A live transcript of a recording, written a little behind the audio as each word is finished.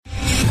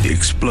The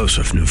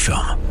explosive new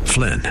film,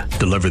 Flynn,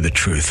 deliver the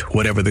truth,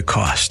 whatever the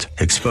cost,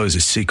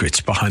 exposes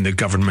secrets behind the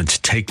government's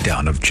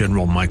takedown of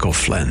General Michael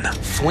Flynn.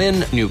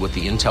 Flynn knew what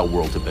the intel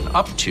world had been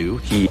up to.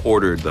 He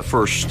ordered the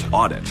first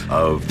audit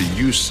of the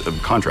use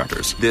of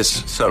contractors.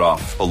 This set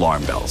off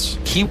alarm bells.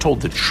 He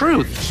told the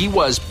truth. He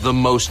was the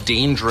most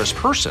dangerous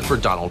person for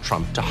Donald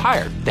Trump to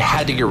hire. They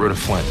had to get rid of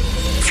Flynn.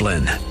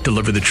 Flynn,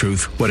 deliver the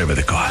truth, whatever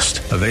the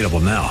cost. Available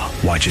now.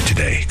 Watch it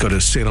today. Go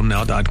to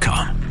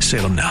salemnow.com.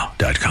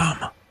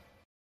 salemnow.com.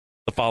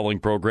 The following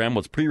program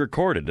was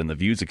pre-recorded, and the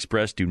views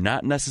expressed do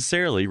not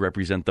necessarily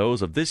represent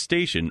those of this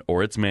station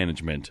or its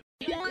management.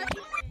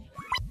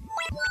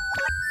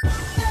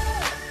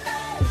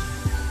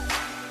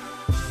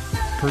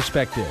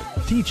 Perspective,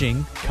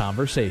 teaching,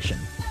 conversation.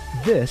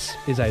 This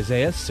is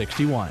Isaiah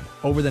 61.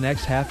 Over the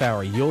next half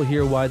hour, you'll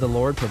hear why the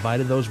Lord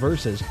provided those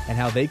verses and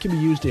how they can be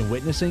used in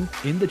witnessing,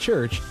 in the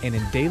church, and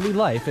in daily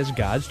life as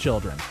God's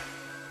children.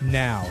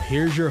 Now,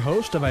 here's your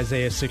host of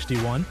Isaiah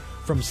 61,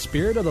 from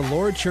Spirit of the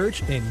Lord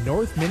Church in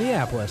North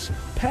Minneapolis,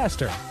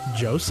 Pastor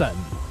Joe Sutton.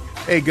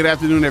 Hey, good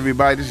afternoon,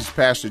 everybody. This is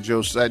Pastor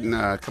Joe Sutton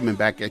coming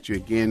back at you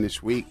again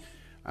this week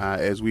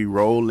as we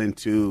roll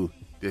into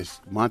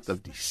this month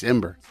of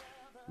December.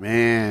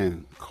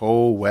 Man,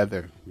 cold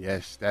weather.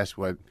 Yes, that's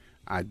what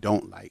I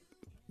don't like.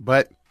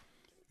 But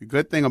the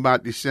good thing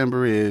about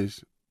December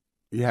is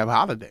you have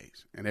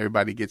holidays and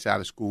everybody gets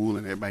out of school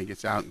and everybody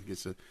gets out and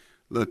gets a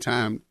little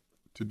time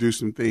to do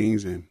some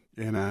things. And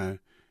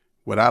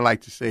what I like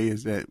to say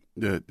is that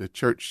the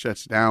church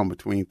shuts down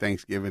between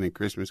Thanksgiving and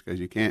Christmas because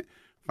you can't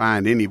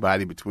find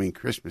anybody between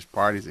Christmas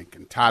parties and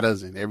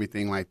cantatas and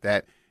everything like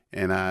that.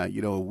 And,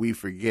 we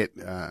forget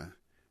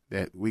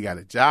that we got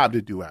a job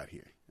to do out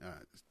here.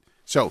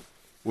 So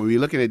when we're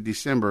looking at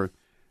December,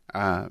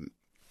 I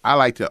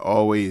like to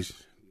always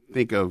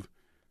think of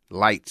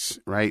lights,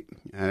 right?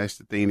 And that's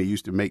the thing that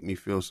used to make me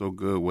feel so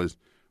good was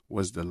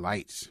the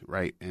lights,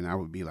 right? And I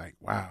would be like,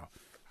 wow,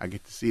 I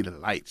get to see the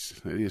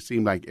lights. It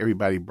seemed like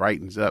everybody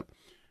brightens up.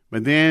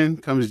 But then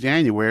comes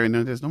January, and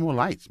then there's no more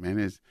lights,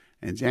 man.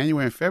 And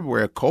January and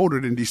February are colder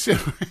than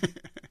December.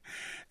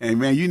 And,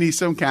 man, you need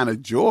some kind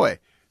of joy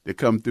to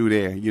come through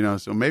there,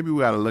 So maybe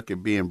we ought to look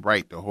at being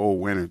bright the whole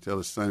winter until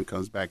the sun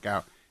comes back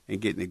out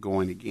and getting it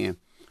going again.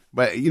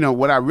 But,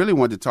 what I really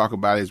want to talk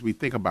about is we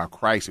think about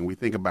Christ and we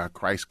think about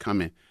Christ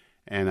coming.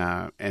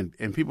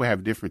 And people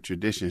have different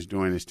traditions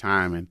during this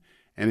time, and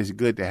it's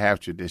good to have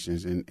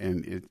traditions,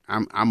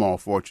 I'm all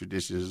for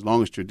traditions as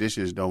long as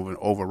traditions don't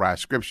override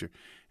Scripture.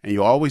 And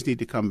you always need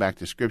to come back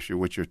to Scripture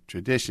with your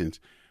traditions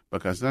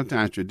because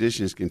sometimes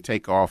traditions can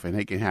take off and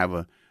they can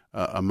have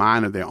a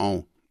mind of their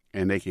own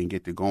and they can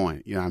get to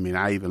going.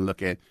 I even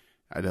look at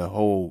the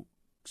whole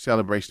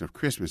celebration of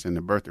Christmas and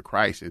the birth of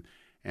Christ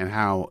and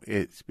how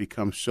it's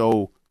become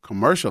so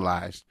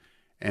commercialized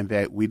and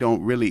that we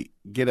don't really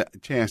get a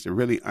chance to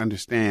really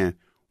understand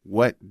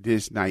what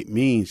this night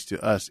means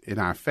to us in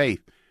our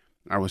faith.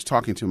 I was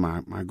talking to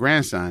my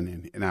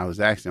grandson and I was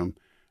asking him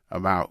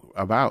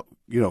about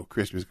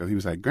Christmas because he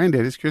was like,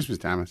 "Granddad, it's Christmas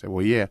time." I said,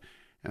 "Well, yeah."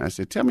 And I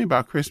said, "Tell me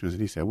about Christmas."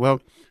 And he said,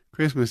 "Well,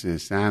 Christmas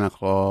is Santa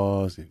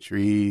Claus and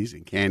trees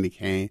and candy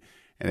cane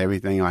and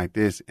everything like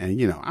this." And,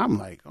 I'm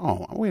like,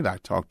 oh, wait till I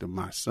talk to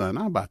my son.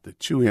 I'm about to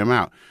chew him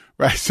out,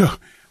 right? So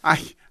I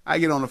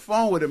get on the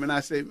phone with him and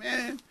I say,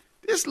 "Man,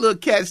 this little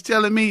cat's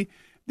telling me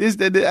this,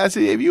 that." I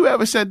said, "Have you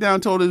ever sat down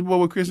and told this boy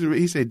what Christmas?"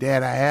 He said,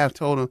 "Dad, I have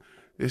told him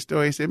this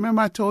story." He said,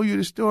 "Remember I told you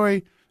the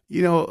story,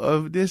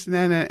 of this and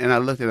that?" And I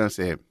looked at him and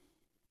said,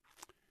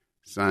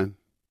 "Son,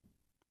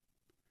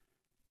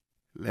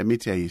 let me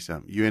tell you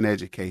something. You're in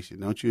education.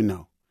 Don't you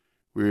know?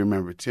 We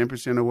remember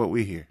 10% of what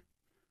we hear,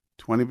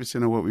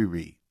 20% of what we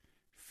read,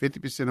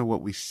 50% of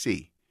what we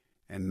see,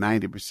 and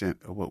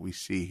 90% of what we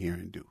see, hear,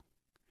 and do."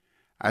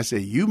 I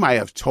said, "You might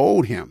have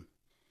told him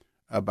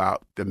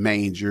about the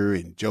manger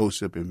and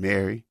Joseph and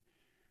Mary,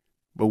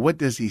 but what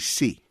does he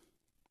see?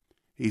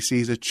 He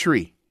sees a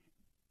tree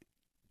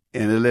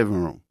in the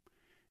living room.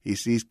 He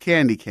sees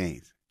candy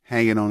canes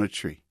hanging on a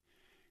tree.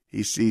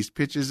 He sees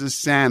pictures of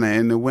Santa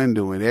in the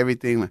window and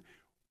everything.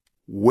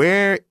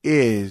 Where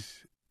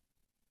is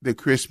the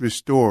Christmas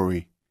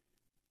story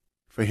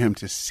for him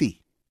to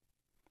see?"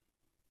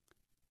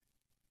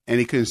 And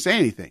he couldn't say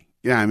anything.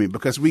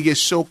 Because we get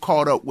so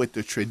caught up with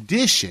the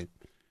tradition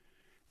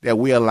that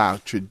we allow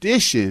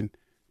tradition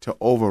to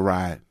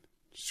override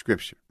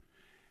Scripture.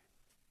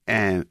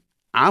 And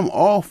I'm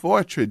all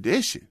for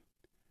tradition,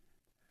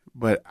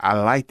 but I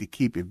like to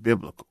keep it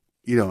biblical,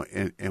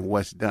 and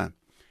what's done.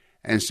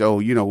 And so,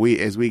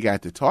 as we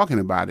got to talking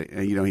about it,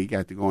 and, he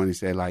got to going and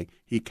said,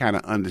 he kind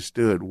of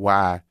understood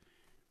why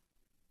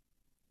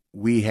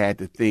we had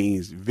the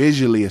things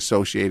visually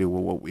associated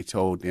with what we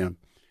told them.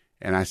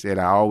 And I said,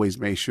 I always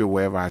made sure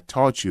wherever I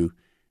taught you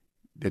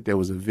that there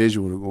was a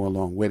visual to go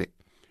along with it.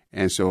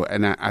 And so,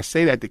 and I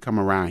say that to come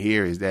around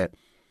here is that,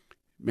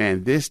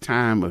 man, this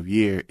time of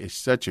year is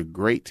such a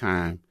great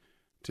time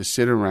to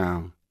sit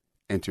around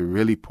and to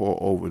really pour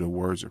over the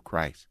words of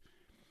Christ.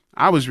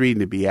 I was reading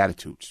the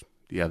Beatitudes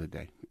the other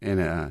day,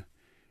 and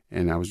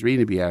I was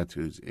reading the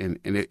Beatitudes, and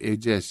it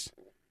just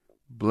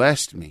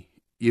blessed me,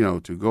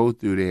 to go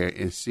through there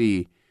and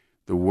see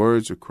the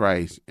words of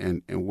Christ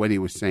and what he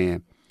was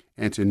saying,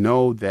 and to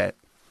know that.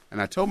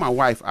 And I told my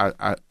wife,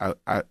 I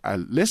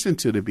listened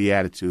to the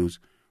Beatitudes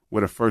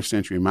with a first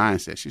century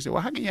mindset. She said,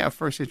 well, how can you have a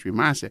first century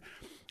mindset?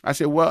 I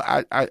said, well,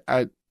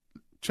 I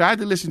tried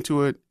to listen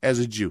to it as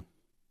a Jew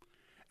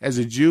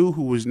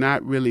who was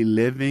not really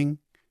living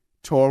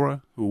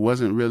Torah, who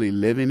wasn't really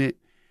living it.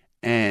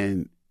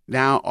 And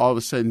now all of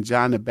a sudden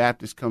John the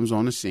Baptist comes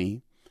on the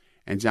scene,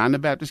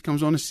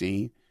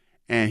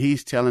 and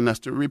he's telling us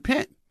to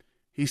repent.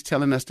 He's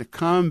telling us to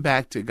come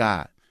back to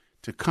God,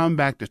 to come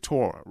back to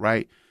Torah,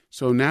 right?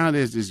 So now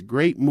there's this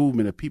great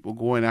movement of people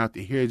going out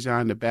to hear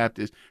John the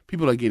Baptist.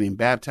 People are getting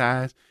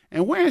baptized.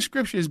 And where in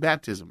Scripture is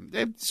baptism?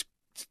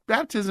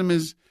 Baptism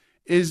is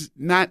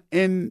not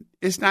in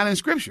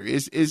Scripture.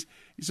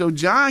 So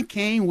John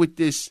came with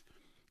this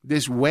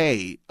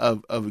way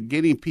of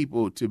getting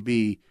people to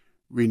be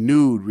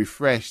renewed,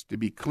 refreshed, to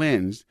be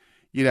cleansed.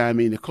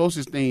 The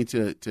closest thing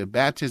to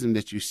baptism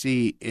that you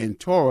see in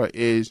Torah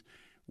is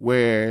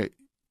where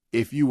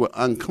if you were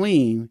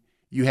unclean,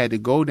 you had to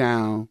go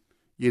down,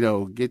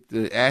 get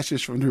the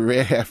ashes from the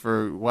red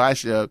heifer,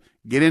 wash up,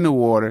 get in the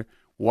water,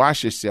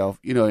 wash yourself,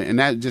 and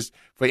that just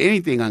for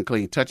anything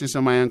unclean, touching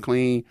somebody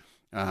unclean,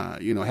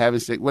 having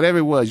sex, whatever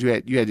it was, you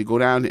had to go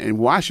down and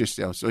wash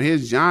yourself. So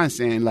here's John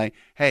saying like,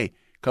 hey,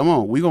 come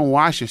on, we're going to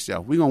wash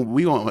yourself. We're going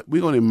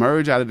to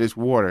emerge out of this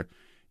water,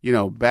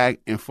 back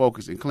and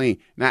focus and clean.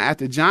 Now,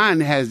 after John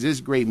has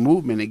this great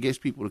movement that gets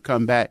people to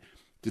come back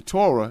to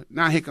Torah,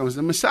 now here comes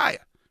the Messiah,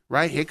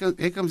 right? Here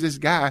comes this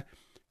guy.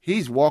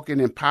 He's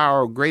walking in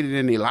power greater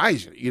than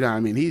Elijah.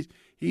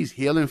 He's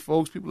healing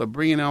folks. People are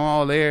bringing them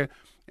all there.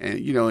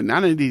 And,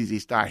 not only does he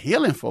start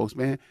healing folks,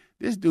 man,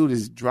 this dude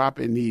is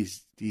dropping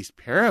these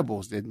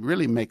parables that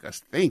really make us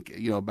think,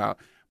 about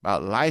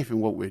life and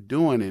what we're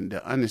doing and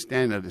the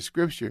understanding of the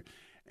Scripture.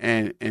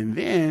 And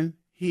then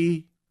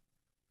he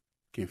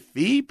can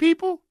feed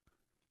people.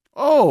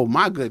 Oh,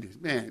 my goodness,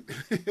 man.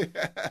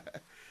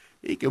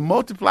 He can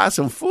multiply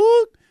some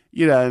food.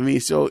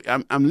 So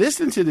I'm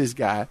listening to this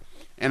guy,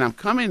 and I'm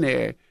coming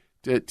there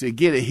to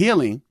get a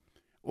healing,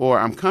 or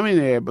I'm coming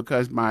there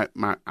because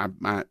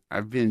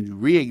I've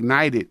been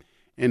reignited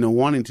into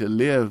wanting to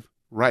live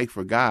right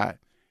for God.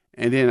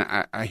 And then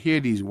I hear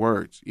these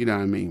words,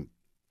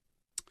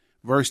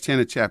 Verse 10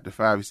 of chapter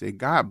 5, he said,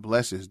 God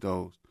blesses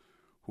those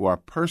who are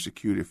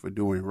persecuted for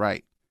doing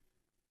right,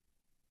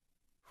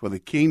 for the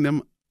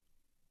kingdom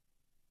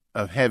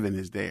of heaven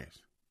is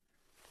theirs.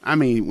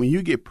 When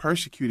you get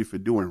persecuted for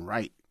doing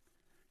right,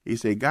 he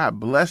said, God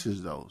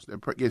blesses those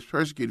that gets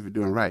persecuted for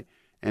doing right,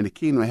 and the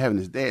kingdom of heaven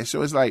is theirs.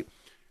 So it's like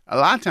a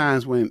lot of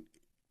times when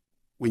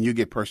you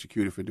get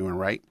persecuted for doing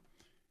right,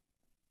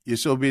 you're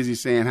so busy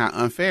saying how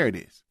unfair it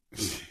is.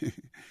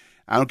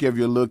 I don't care if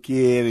you're a little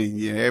kid and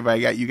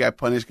you got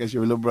punished because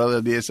your little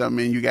brother did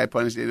something and you got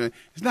punished.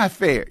 It's not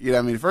fair.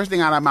 The first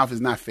thing out of our mouth is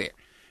not fair.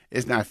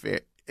 It's not fair.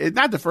 It's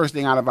not the first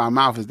thing out of our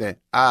mouth is that,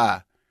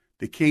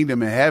 the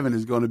kingdom of heaven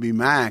is going to be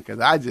mine because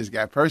I just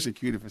got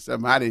persecuted for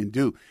something I didn't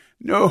do.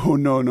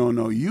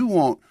 No. You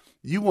want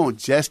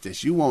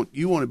justice. You want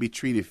to be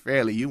treated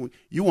fairly. You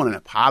want an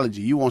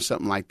apology. You want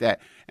something like that.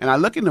 And I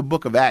look in the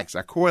book of Acts.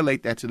 I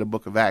correlate that to the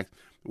book of Acts,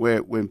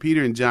 where when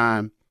Peter and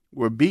John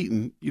were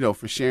beaten,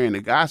 for sharing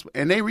the gospel,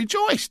 and they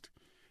rejoiced.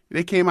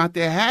 They came out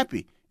there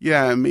happy.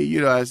 I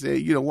said,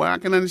 I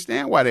can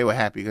understand why they were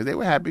happy, because they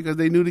were happy because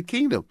they knew the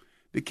kingdom.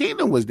 The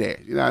kingdom was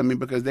theirs,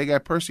 because they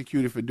got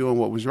persecuted for doing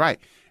what was right.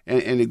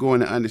 And they're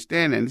going to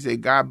understand that. And they say,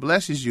 God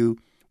blesses you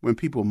when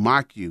people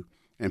mock you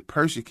and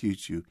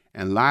persecute you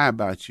and lie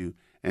about you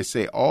and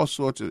say all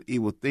sorts of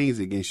evil things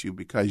against you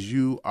because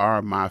you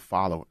are my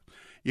follower.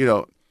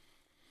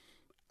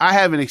 I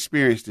haven't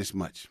experienced this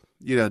much,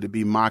 to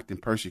be mocked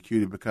and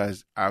persecuted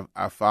because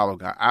I follow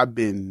God. I've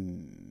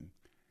been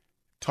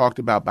talked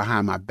about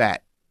behind my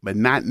back, but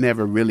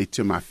never really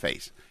to my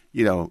face,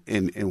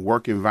 in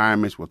work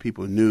environments where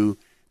people knew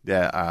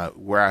that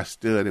where I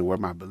stood and where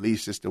my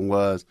belief system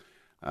was.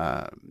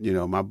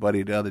 My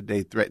buddy the other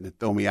day threatened to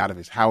throw me out of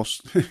his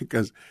house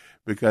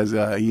because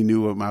he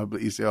knew what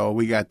he said, oh,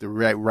 we got the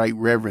right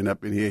reverend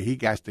up in here. He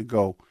got to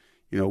go.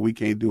 We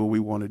can't do what we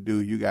want to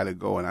do. You got to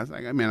go. And I was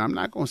like, man, I'm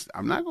not going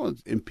to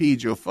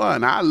impede your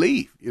fun. I'll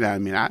leave.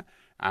 I'm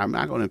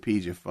not going to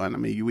impede your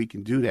fun. We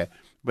can do that.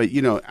 But,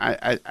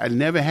 I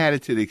never had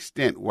it to the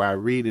extent where I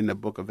read in the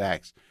book of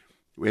Acts,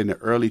 in the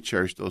early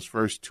church, those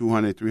first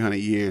 200, 300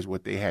 years,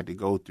 what they had to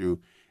go through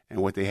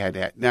and what they had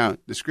to. Now,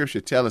 the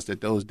scripture tells us that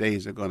those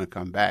days are going to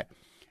come back,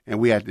 and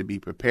we have to be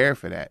prepared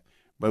for that.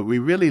 But we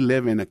really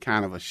live in a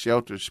kind of a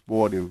sheltered,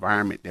 spoiled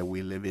environment that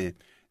we live in,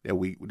 that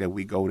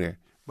we go there.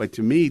 But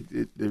to me,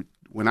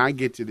 when I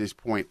get to this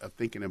point of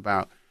thinking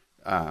about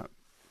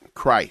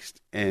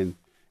Christ and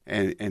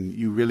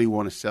you really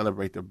want to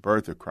celebrate the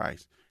birth of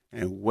Christ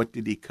and what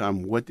did he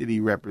come, what did he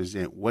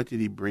represent, what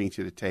did he bring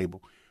to the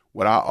table,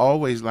 what I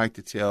always like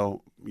to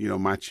tell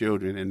my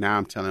children, and now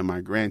I'm telling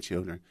my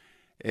grandchildren,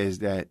 is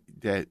that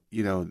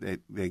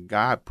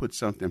God put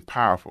something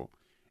powerful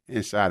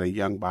inside a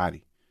young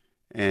body,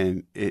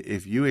 And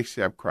if you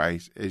accept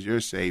Christ as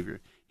your Savior,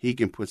 he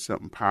can put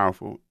something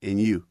powerful in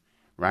you,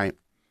 right?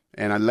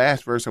 And our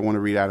last verse I want to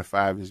read out of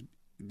 5 is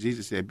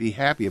Jesus said, be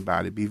happy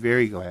about it, be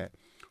very glad,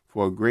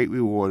 for a great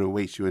reward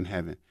awaits you in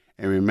heaven.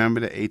 And remember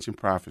the ancient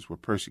prophets were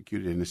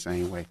persecuted in the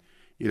same way.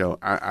 You know,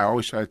 I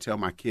always try to tell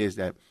my kids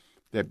that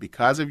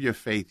because of your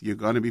faith, you're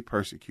going to be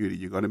persecuted,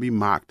 you're going to be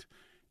mocked,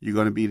 you're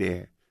going to be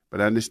there. But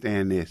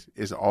understand this,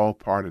 it's all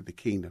part of the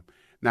kingdom.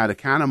 Now, the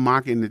kind of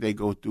mocking that they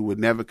go through would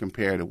never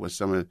compare to what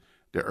some of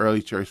the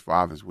early church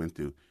fathers went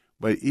through.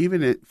 But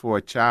even for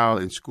a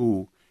child in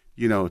school,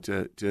 you know,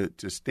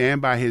 to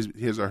stand by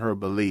his or her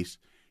beliefs,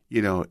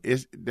 you know,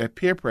 that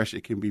peer pressure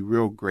can be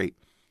real great.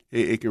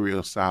 It can be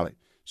real solid.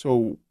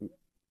 So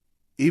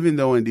even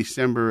though in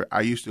December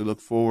I used to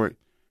look forward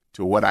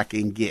to what I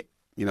can get,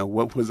 you know,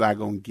 what was I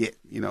going to get?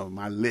 You know,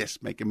 my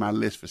list, making my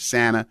list for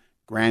Santa,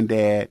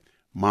 granddad,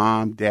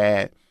 mom,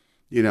 dad,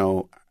 you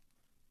know.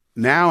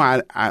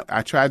 Now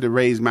I tried to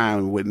raise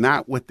mine with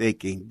not what they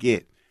can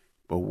get,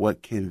 but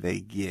what can they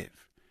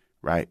give,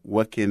 right?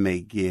 What can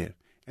they give?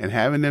 And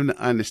having them to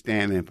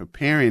understand and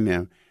preparing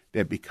them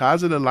that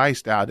because of the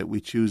lifestyle that we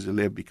choose to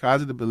live,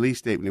 because of the belief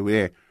statement that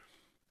we're there,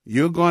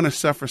 you're going to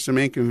suffer some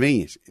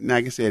inconvenience.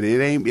 Like I said,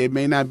 it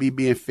may not be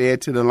being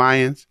fed to the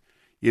lions.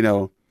 You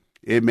know,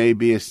 it may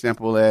be as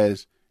simple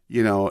as,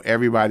 you know,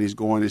 everybody's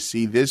going to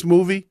see this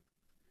movie,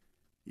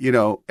 you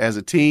know, as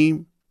a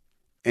team,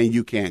 and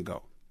you can't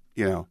go.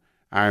 You know,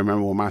 I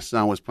remember when my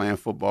son was playing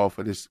football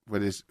for this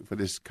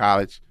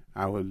college.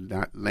 I was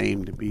not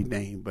lame to be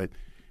named, but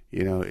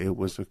you know, it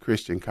was a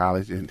Christian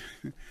college, and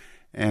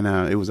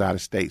it was out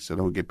of state, so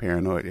don't get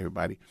paranoid,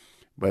 everybody.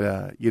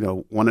 But, you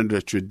know, one of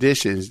the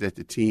traditions that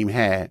the team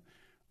had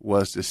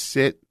was to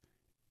sit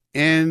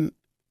in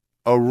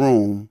a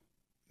room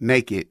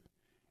naked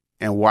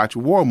and watch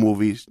war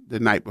movies the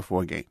night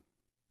before a game.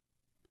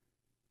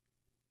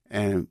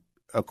 And,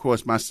 of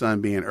course, my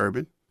son being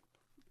urban,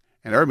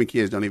 and urban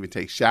kids don't even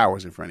take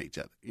showers in front of each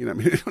other. You know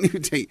what I mean? They don't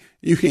even take,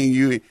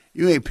 you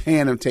ain't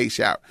paying them to take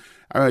showers.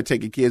 I remember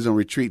taking kids on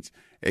retreats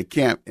at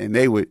camp, and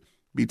they would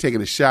be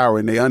taking a shower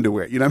in their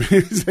underwear. You know what I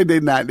mean? So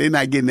they're not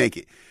getting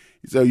naked.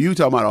 So you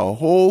talking about a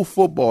whole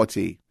football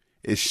team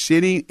is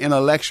sitting in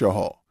a lecture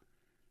hall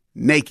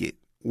naked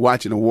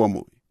watching a war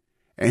movie.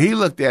 And he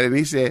looked at it and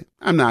he said,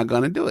 I'm not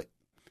going to do it.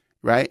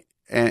 Right?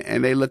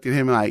 And they looked at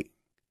him like,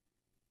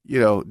 you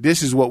know,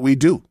 this is what we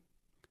do.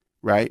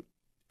 Right?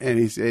 And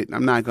he said,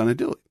 I'm not going to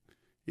do it.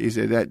 He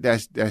said,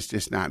 that's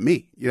just not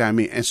me. You know what I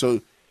mean? And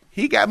so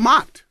he got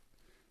mocked.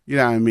 You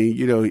know what I mean?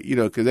 You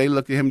know, because they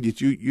looked at him,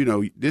 you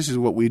know, this is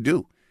what we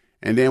do.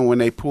 And then when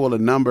they pull a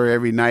number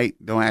every night,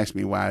 don't ask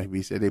me why.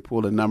 He said they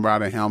pulled a number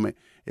out of a helmet.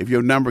 If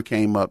your number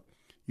came up,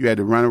 you had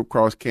to run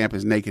across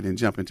campus naked and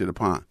jump into the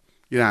pond.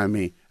 You know what I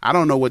mean? I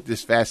don't know what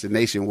this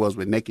fascination was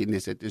with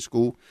nakedness at this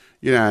school.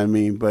 You know what I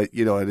mean? But,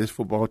 you know, at this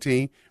football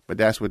team, but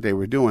that's what they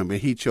were doing. But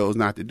he chose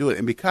not to do it.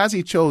 And because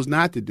he chose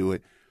not to do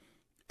it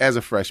as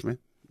a freshman,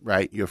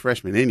 right? You're a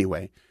freshman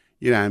anyway.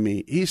 You know what I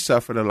mean? He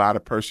suffered a lot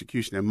of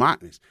persecution and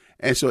mockness.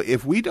 And so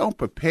if we don't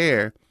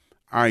prepare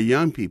our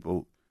young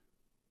people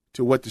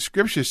to what the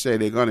scriptures say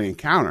they're going to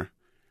encounter,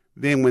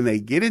 then when they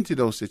get into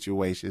those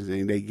situations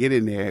and they get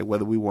in there,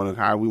 whether we want to,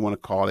 how we want to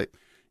call it,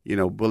 you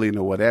know, bullying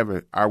or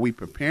whatever, are we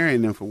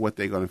preparing them for what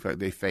they're going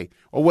to face?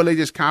 Or will they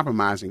just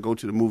compromise and go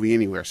to the movie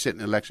anywhere, sit in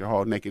the lecture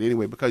hall naked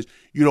anyway, because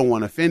you don't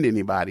want to offend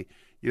anybody?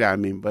 You know what I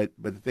mean? But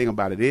the thing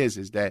about it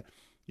is that,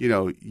 you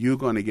know, you're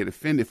going to get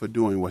offended for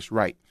doing what's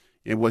right.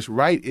 And what's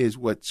right is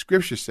what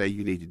scripture say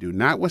you need to do,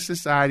 not what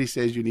society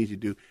says you need to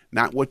do,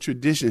 not what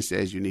tradition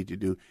says you need to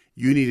do.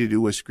 You need to do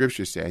what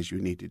scripture says you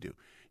need to do.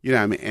 You know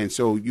what I mean? And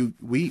so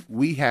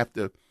we have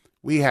to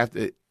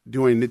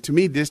to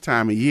me, this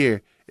time of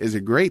year is a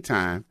great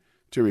time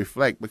to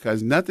reflect,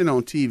 because nothing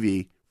on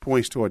TV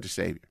points toward the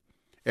Savior.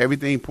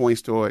 Everything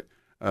points toward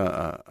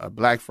a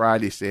Black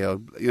Friday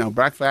sale. You know,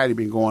 Black Friday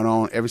been going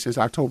on ever since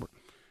October.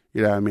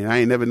 You know what I mean? I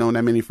ain't never known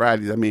that many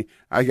Fridays. I mean,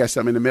 I got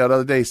something in the mail the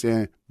other day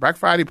saying Black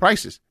Friday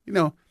prices. You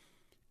know,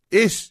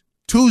 it's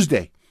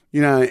Tuesday,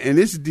 you know, and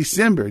this is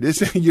December.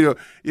 This, you know,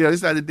 this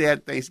is not the day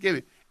after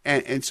Thanksgiving.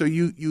 And so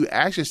you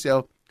ask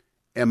yourself,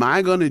 am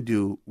I going to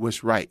do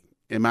what's right?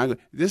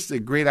 This is a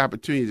great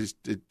opportunity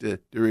to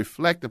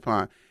reflect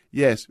upon,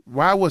 yes,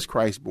 why was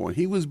Christ born?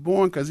 He was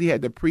born because he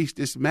had to preach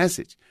this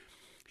message.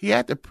 He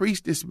had to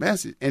preach this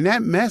message. And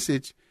that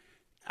message,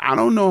 I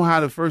don't know how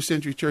the first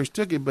century church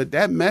took it, but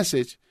that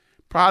message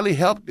probably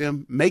helped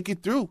them make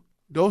it through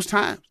those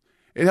times.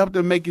 It helped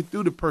them make it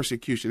through the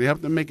persecution. It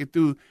helped them make it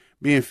through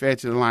being fed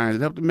to the lions.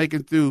 It helped them make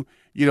it through,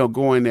 you know,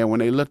 going there when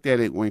they looked at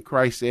it, when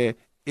Christ said,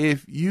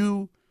 if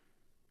you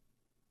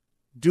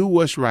do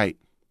what's right,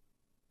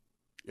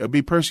 or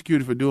be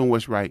persecuted for doing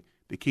what's right,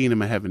 the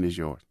kingdom of heaven is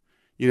yours.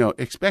 You know,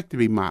 expect to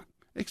be mocked.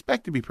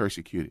 Expect to be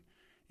persecuted.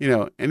 You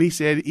know, and he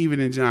said, even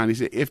in John, he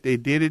said, if they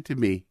did it to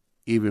me,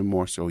 even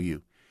more so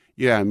you.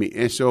 You know what I mean?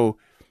 And so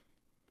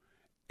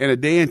in a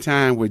day and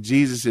time where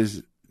Jesus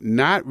is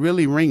not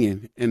really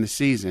ringing in the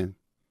season,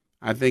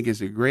 I think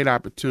it's a great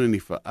opportunity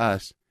for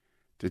us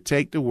to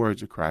take the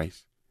words of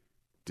Christ,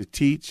 to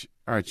teach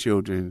our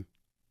children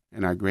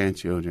and our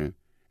grandchildren,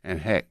 and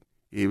heck,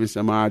 even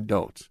some of our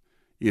adults,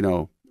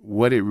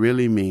 what it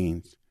really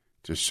means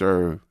to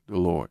serve the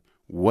Lord.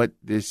 What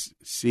this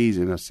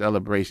season of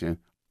celebration,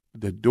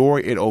 the door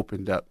it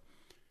opened up,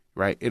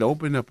 right? It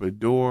opened up a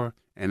door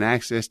and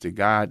access to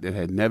God that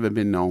had never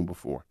been known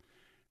before,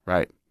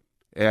 right?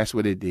 That's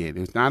what it did.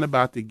 It's not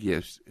about the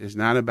gifts. It's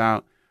not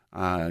about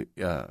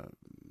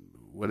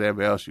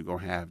whatever else you're going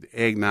to have. The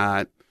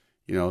eggnog,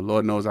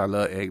 Lord knows I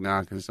love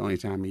eggnog because it's the only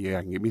time of year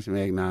I can get me some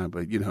eggnog.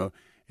 But,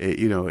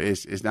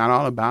 it's not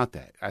all about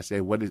that. I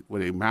say what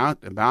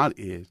it's about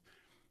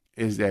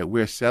is that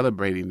we're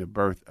celebrating the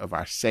birth of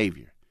our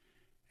Savior.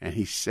 And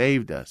he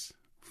saved us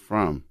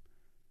from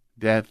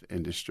death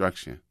and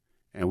destruction.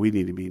 And we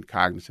need to be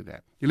cognizant of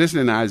that. You're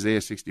listening to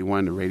Isaiah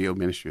 61, the radio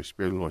ministry of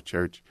Spirit of the Lord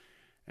Church.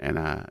 And,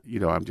 I'm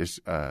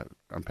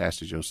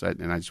Pastor Joe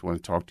Sutton, and I just want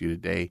to talk to you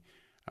today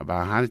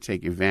about how to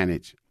take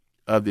advantage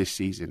of this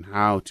season,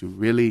 how to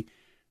really,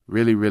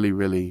 really, really,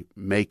 really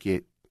make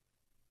it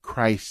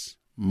Christ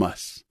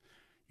must.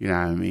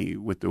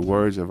 With the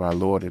words of our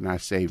Lord and our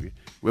Savior.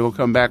 We'll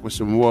come back with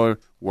some more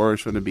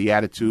words from the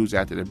Beatitudes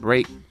after the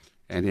break,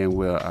 and then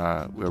we'll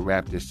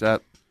wrap this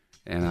up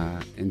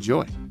and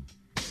enjoy.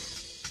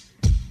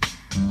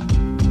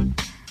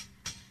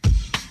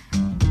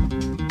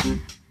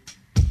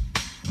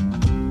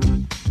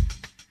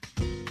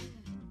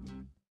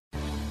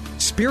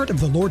 Spirit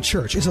of the Lord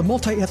Church is a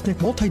multi-ethnic,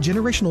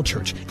 multi-generational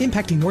church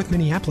impacting North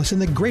Minneapolis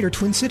and the greater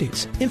Twin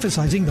Cities,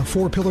 emphasizing the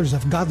 4 pillars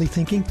of godly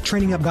thinking,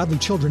 training up godly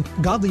children,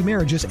 godly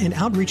marriages, and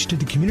outreach to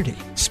the community.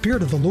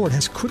 Spirit of the Lord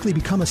has quickly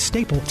become a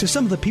staple to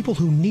some of the people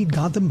who need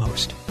God the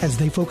most. As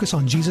they focus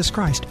on Jesus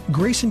Christ,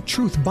 grace and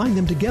truth bind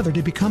them together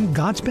to become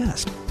God's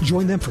best.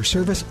 Join them for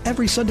service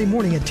every Sunday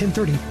morning at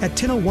 10:30 at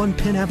 1001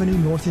 Penn Avenue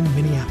North in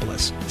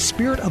Minneapolis.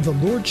 Spirit of the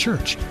Lord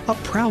Church, a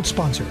proud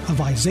sponsor of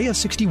Isaiah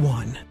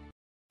 61.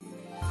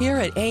 Here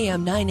at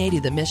AM 980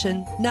 The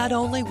Mission, not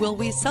only will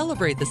we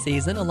celebrate the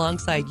season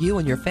alongside you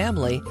and your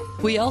family,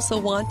 we also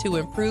want to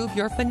improve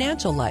your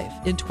financial life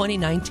in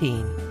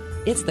 2019.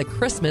 It's the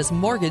Christmas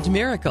Mortgage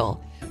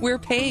Miracle. We're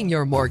paying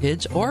your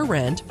mortgage or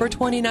rent for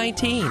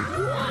 2019.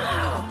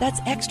 That's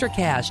extra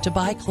cash to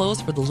buy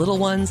clothes for the little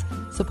ones,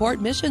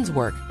 support missions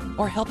work,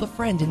 or help a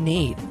friend in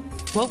need.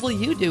 What will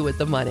you do with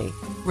the money?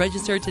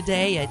 Register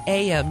today at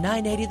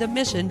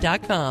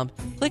am980themission.com.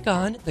 Click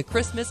on the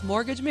Christmas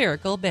Mortgage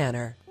Miracle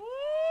banner.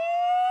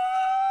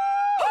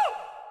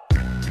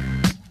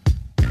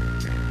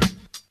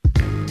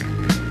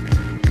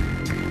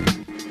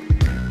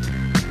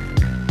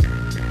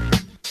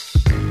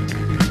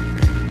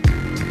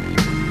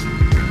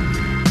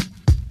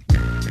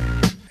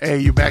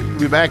 Hey,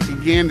 we're back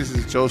again. This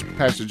is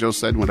Pastor Joe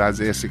Sutton with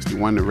Isaiah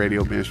 61, the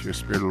radio ministry of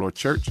Spirit of the Lord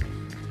Church.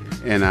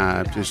 And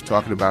just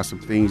talking about some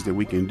things that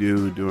we can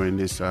do during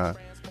this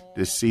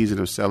season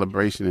of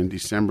celebration in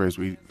December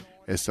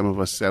as some of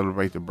us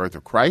celebrate the birth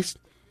of Christ.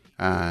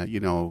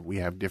 We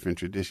have different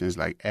traditions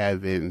like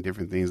Advent and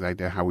different things like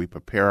that, how we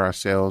prepare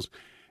ourselves.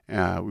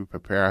 We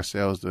prepare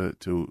ourselves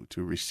to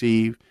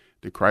receive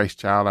the Christ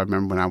child. I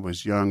remember when I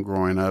was young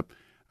growing up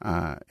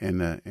in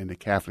the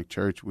Catholic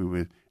Church,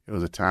 it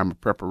was a time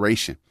of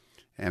preparation.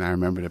 And I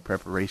remember the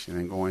preparation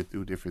and going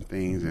through different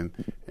things and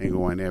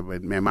going there.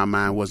 But, man, my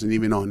mind wasn't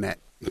even on that.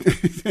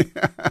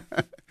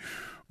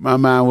 My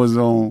mind was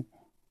on,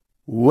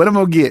 what am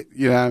I going to get?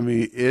 You know what I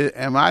mean?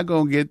 Am I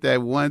going to get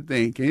that one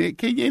thing?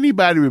 Can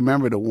anybody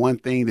remember the one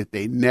thing that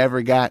they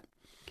never got?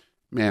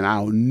 Man,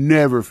 I'll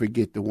never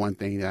forget the one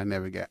thing that I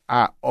never got.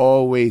 I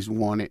always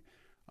wanted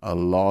a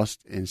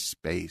Lost in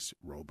Space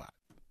robot.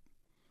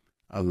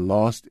 A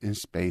Lost in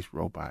Space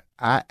robot.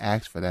 I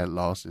asked for that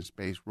Lost in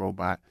Space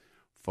robot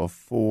for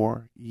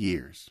 4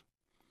 years.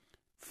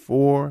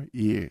 4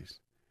 years.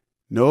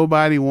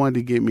 Nobody wanted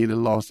to get me the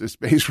Lost in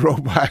Space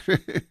robot.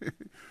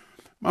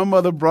 My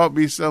mother brought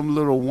me some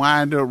little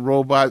wind-up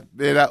robot.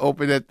 Then I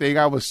opened that thing.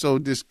 I was so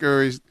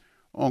discouraged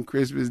on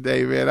Christmas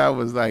Day, man. I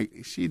was like,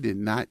 she did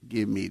not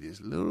give me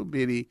this little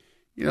bitty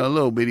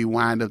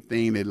wind-up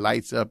thing that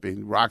lights up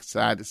and rocks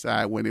side to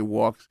side when it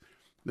walks.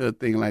 Little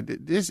thing like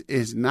that. This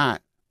is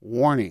not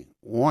warning,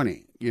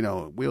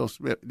 Will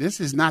Smith,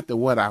 this is not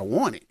what I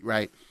wanted,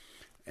 right?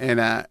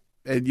 And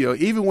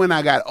even when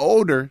I got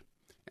older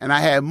and I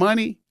had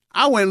money,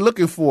 I went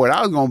looking for it.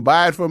 I was going to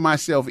buy it for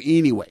myself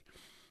anyway.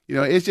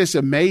 It's just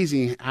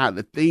amazing how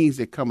the things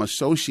that come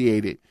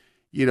associated,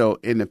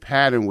 in the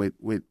pattern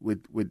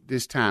with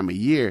this time of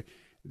year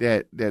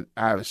that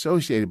I've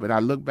associated. But I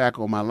look back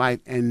on my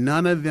life and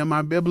none of them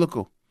are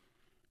biblical,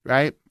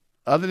 right?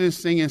 Other than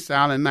singing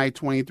Silent Night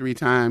 23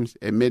 times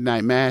at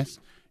midnight mass,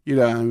 you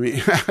know what I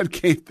mean? I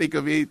can't think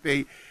of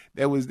anything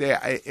that was there.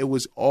 It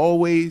was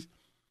always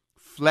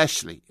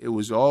fleshly. It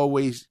was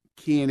always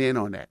keying in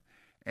on that.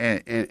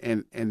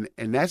 And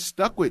that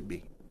stuck with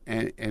me.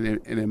 And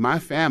in my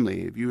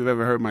family, if you've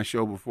ever heard my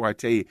show before, I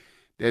tell you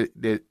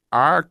that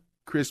our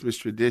Christmas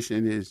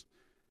tradition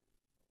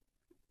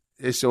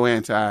is so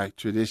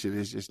anti-tradition,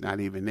 it's just not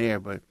even there.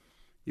 But,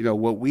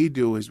 what we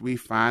do is we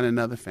find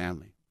another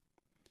family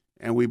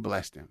and we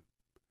bless them.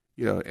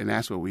 and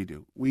that's what we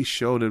do. We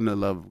show them the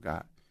love of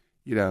God.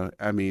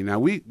 Now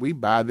we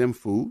buy them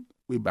food.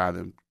 We buy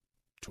them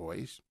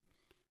toys.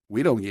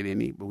 We don't get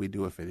any, but we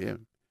do it for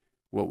them.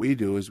 What we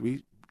do is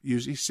we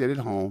usually sit at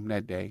home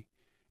that day,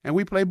 and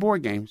we play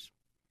board games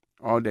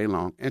all day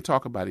long and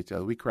talk about each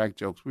other. We crack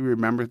jokes. We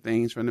remember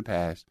things from the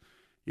past.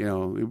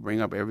 We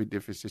bring up every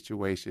different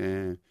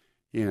situation,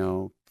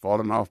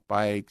 falling off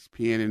bikes,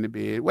 peeing in the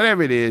bed,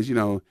 whatever it is,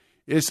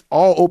 it's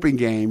all open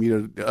game.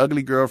 The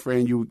ugly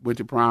girlfriend you went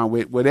to prom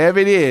with, whatever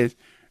it is,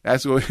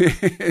 that's what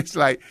it's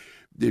like.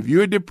 If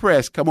you're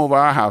depressed, come over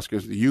our house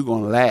because you're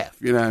going to laugh.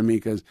 You know what I mean?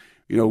 Because,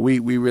 we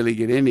really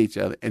get into each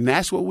other. And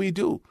that's what we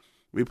do.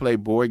 We play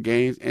board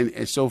games. And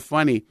it's so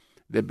funny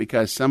that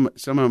because some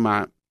of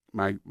my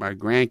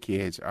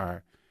grandkids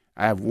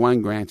I have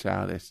one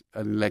grandchild that's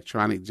an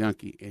electronic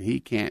junkie, and he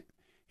can't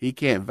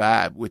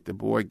vibe with the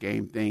board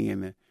game thing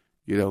and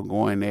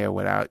going there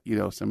without,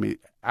 some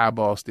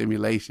eyeball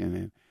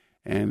stimulation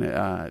and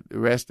the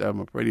rest of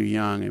them are pretty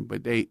young,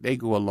 but they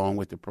go along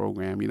with the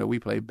program. We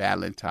play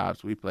Battling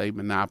Tops, we play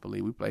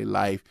Monopoly, we play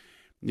Life,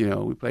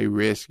 we play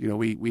Risk.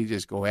 We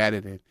just go at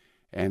it,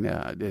 and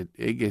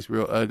it gets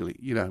real ugly.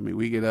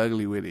 We get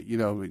ugly with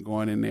it.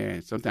 Going in there,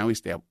 and sometimes we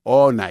stay up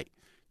all night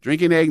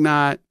drinking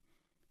eggnog,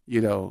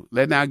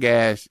 letting out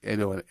gas,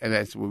 and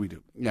that's what we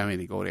do.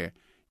 To go there,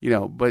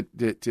 But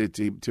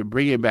to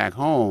bring it back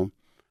home,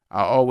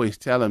 I always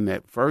tell them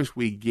that first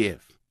we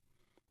give.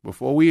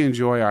 Before we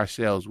enjoy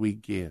ourselves, we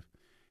give.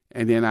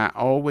 And then I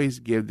always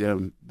give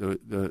them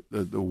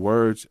the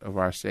words of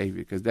our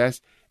Savior, because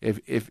that's if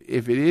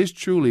it is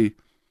truly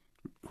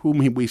whom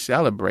we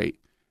celebrate,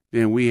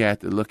 then we have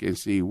to look and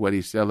see what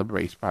he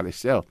celebrates by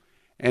himself.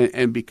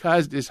 And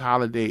because this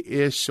holiday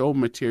is so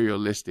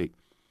materialistic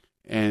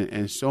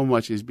and so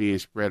much is being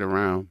spread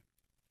around,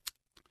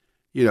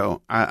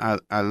 I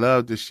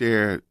love to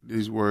share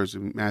these words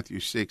in Matthew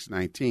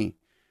 6:19.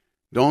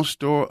 Don't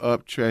store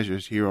up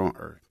treasures here on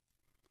earth,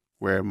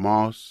 where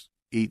moths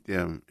eat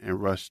them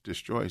and rust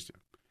destroys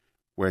them,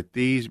 where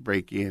thieves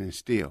break in and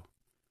steal.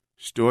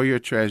 Store your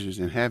treasures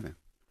in heaven,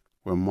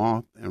 where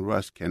moth and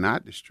rust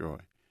cannot destroy,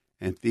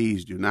 and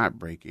thieves do not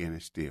break in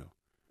and steal.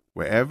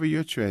 Wherever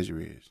your treasure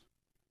is,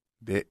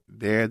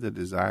 there the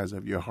desires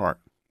of your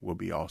heart will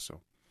be also.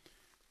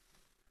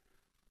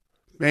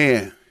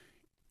 Man,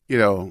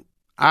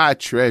 I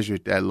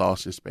treasured that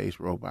Lost in Space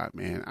robot,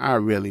 man. I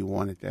really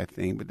wanted that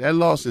thing. But that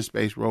Lost in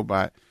Space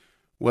robot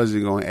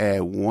wasn't going to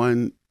add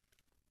 1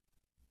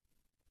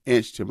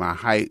 inch to my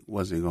height,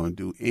 wasn't going to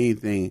do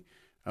anything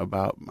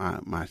about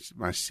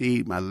my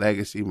seed, my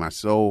legacy, my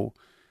soul.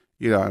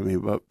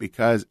 But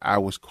because I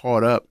was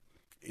caught up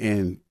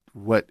in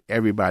what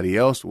everybody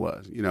else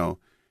was,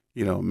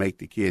 make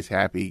the kids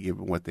happy, give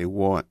them what they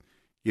want,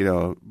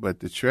 but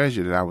the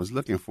treasure that I was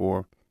looking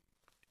for,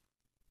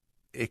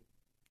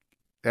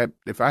 that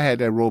if I had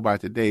that robot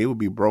today, it would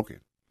be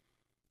broken.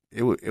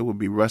 It would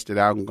be rusted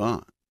out and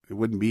gone. It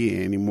wouldn't be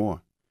here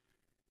anymore.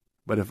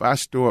 But if I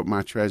store up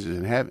my treasures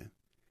in heaven,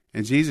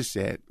 and Jesus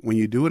said, when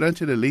you do it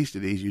unto the least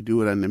of these, you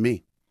do it unto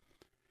me.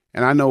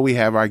 And I know we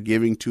have our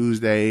Giving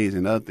Tuesdays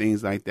and other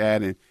things like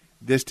that, and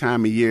this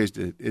time of year is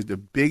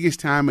the biggest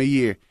time of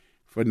year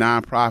for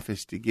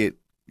nonprofits to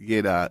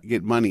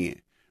get money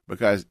in,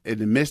 because in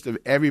the midst of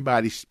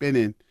everybody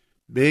spending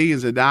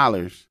billions of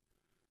dollars,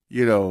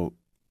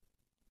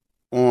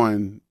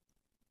 on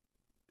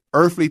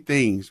earthly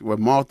things where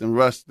moth and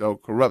rust though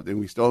corrupt, and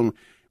we stole them,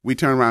 we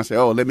turn around and say,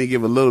 "Oh, let me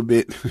give a little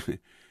bit,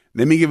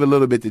 let me give a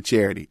little bit to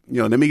charity.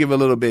 Let me give a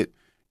little bit,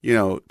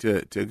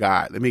 to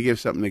God. Let me give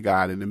something to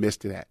God in the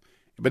midst of that."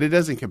 But it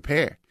doesn't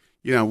compare.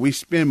 We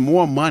spend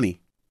more money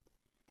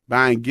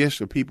buying gifts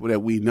for people that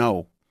we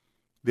know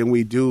than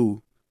we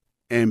do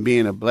in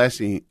being a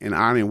blessing and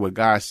honoring what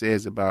God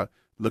says about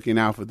looking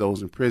out for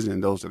those in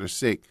prison, those that are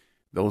sick,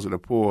 those that are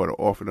poor, the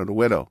orphan, or the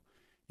widow.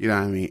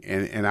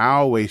 And I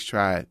always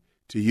try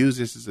to use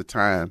this as a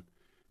time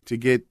to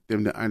get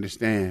them to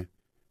understand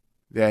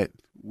that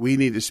we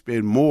need to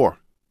spend more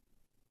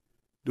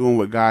doing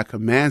what God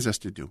commands us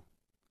to do,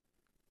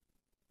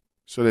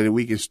 so that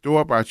we can store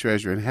up our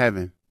treasure in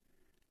heaven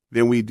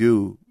than we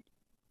do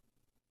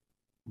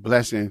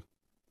blessing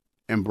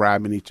and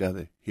bribing each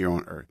other here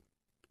on earth.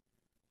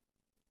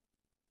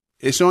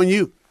 It's on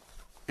you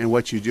and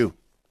what you do.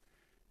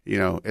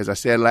 As I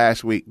said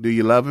last week, do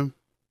you love him?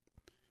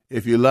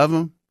 If you love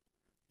him,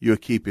 you'll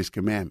keep his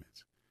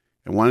commandments.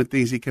 And one of the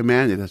things he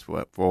commanded us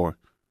for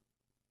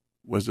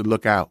was to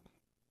look out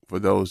for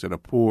those that are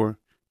poor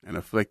and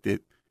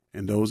afflicted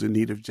and those in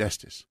need of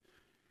justice.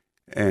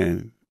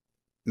 And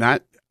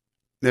not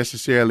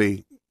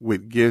necessarily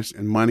with gifts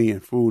and money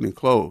and food and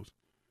clothes,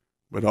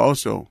 but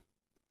also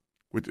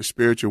with the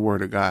spiritual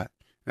word of God.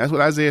 That's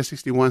what Isaiah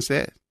 61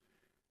 says.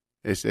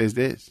 It says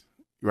this,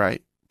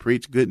 right?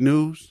 Preach good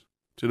news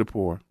to the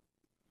poor,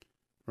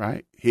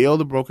 right? Heal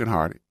the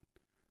brokenhearted,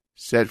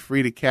 set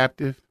free the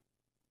captive,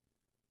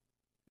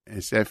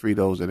 and set free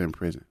those that are in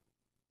prison.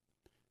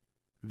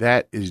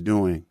 That is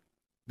doing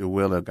the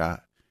will of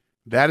God.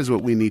 That is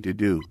what we need to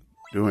do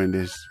during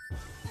this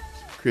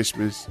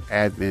Christmas,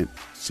 Advent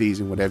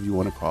season, whatever you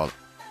want to call it.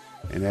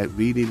 And that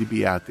we need to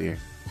be out there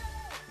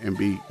and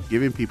be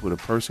giving people the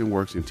person,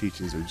 works, and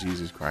teachings of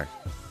Jesus Christ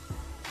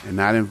and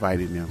not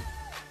inviting them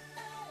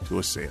to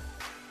a sale.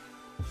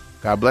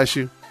 God bless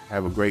you.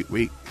 Have a great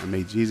week, and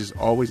may Jesus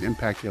always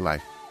impact your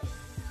life.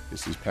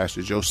 This is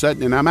Pastor Joe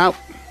Sutton, and I'm out.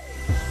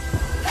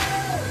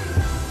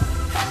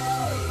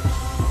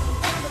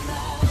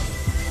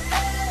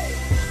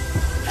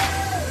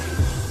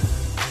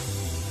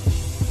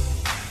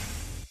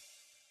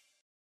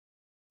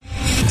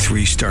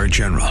 Three-star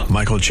General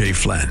Michael J.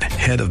 Flynn,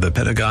 head of the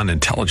Pentagon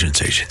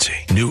Intelligence Agency,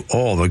 knew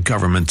all the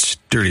government's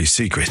dirty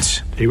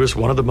secrets. He was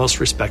one of the most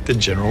respected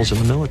generals in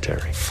the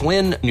military.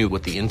 Flynn knew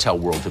what the intel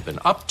world had been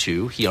up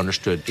to. He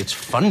understood its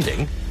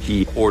funding.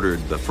 He ordered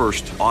the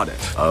first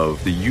audit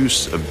of the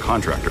use of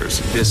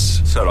contractors.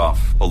 This set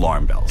off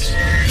alarm bells.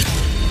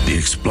 The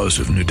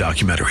explosive new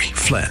documentary,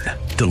 Flynn,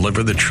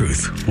 Deliver the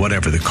Truth,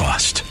 Whatever the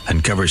Cost,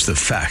 uncovers the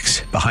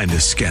facts behind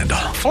this scandal.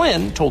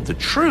 Flynn told the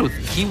truth.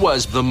 He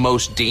was the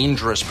most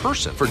dangerous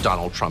person for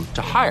Donald Trump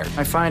to hire.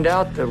 I find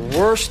out the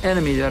worst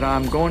enemy that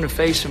I'm going to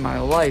face in my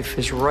life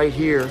is right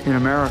here in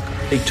America.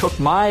 They took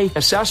my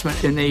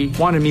assessment and they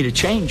wanted me to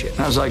change it. And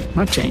I was like, I'm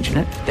not changing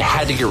it. They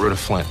had to get rid of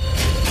Flynn.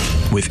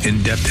 With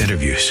in-depth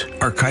interviews,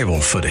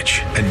 archival footage,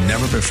 and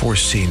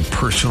never-before-seen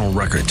personal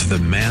records of the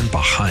man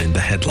behind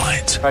the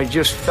headlines. I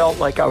just felt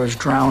like I was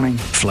drowning.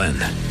 Flynn,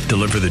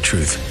 Deliver the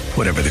Truth,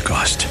 Whatever the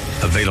Cost.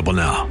 Available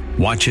now.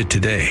 Watch it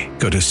today.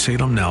 Go to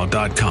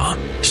salemnow.com.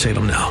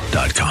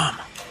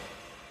 salemnow.com.